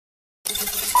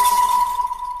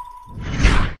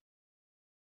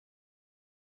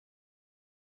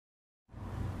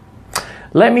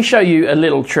Let me show you a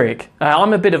little trick.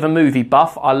 I'm a bit of a movie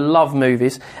buff. I love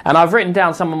movies, and I've written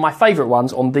down some of my favourite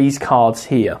ones on these cards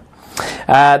here.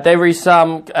 There is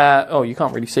some, oh, you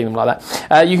can't really see them like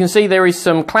that. You can see there is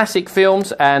some classic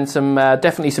films and some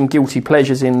definitely some guilty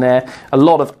pleasures in there. A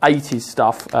lot of 80s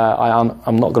stuff.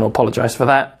 I'm not going to apologise for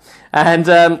that. And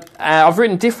I've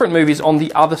written different movies on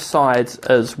the other sides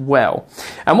as well.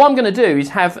 And what I'm going to do is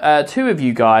have two of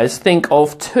you guys think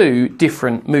of two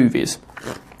different movies.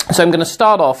 So I'm going to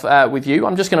start off with you.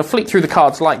 I'm just going to flick through the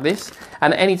cards like this,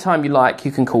 and anytime you like,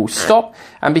 you can call stop.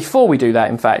 And before we do that,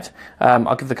 in fact,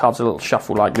 I'll give the cards a little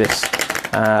shuffle like this.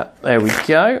 There we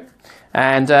go.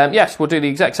 And yes, we'll do the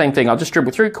exact same thing. I'll just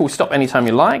dribble through, call stop anytime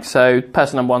you like. So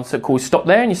person number one calls stop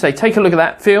there, and you say, take a look at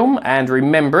that film and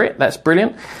remember it. That's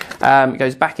brilliant. It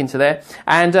goes back into there.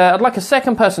 And I'd like a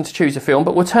second person to choose a film,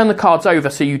 but we'll turn the cards over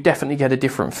so you definitely get a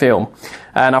different film.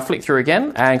 And I'll flick through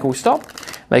again and call stop.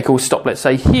 They call stop, let's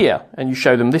say here, and you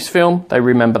show them this film, they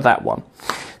remember that one.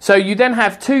 So you then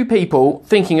have two people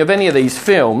thinking of any of these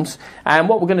films, and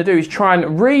what we're going to do is try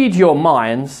and read your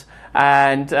minds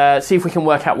and see if we can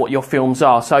work out what your films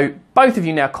are. So both of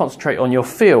you now concentrate on your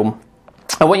film.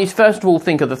 I want you to first of all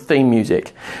think of the theme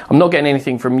music. I'm not getting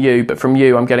anything from you, but from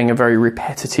you I'm getting a very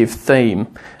repetitive theme.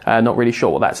 Not really sure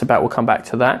what that's about, we'll come back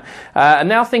to that. And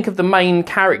now think of the main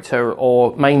character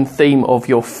or main theme of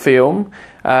your film.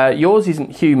 Yours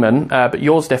isn't human, but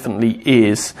yours definitely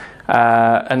is.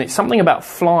 And it's something about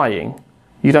flying.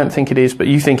 You don't think it is, but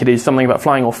you think it is something about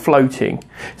flying or floating.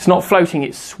 It's not floating,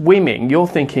 it's swimming. You're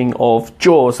thinking of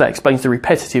Jaws, that explains the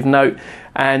repetitive note.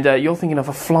 And you're thinking of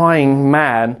a flying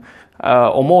man.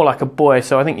 Or more like a boy,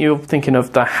 so I think you're thinking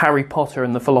of the Harry Potter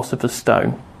and the Philosopher's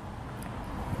Stone.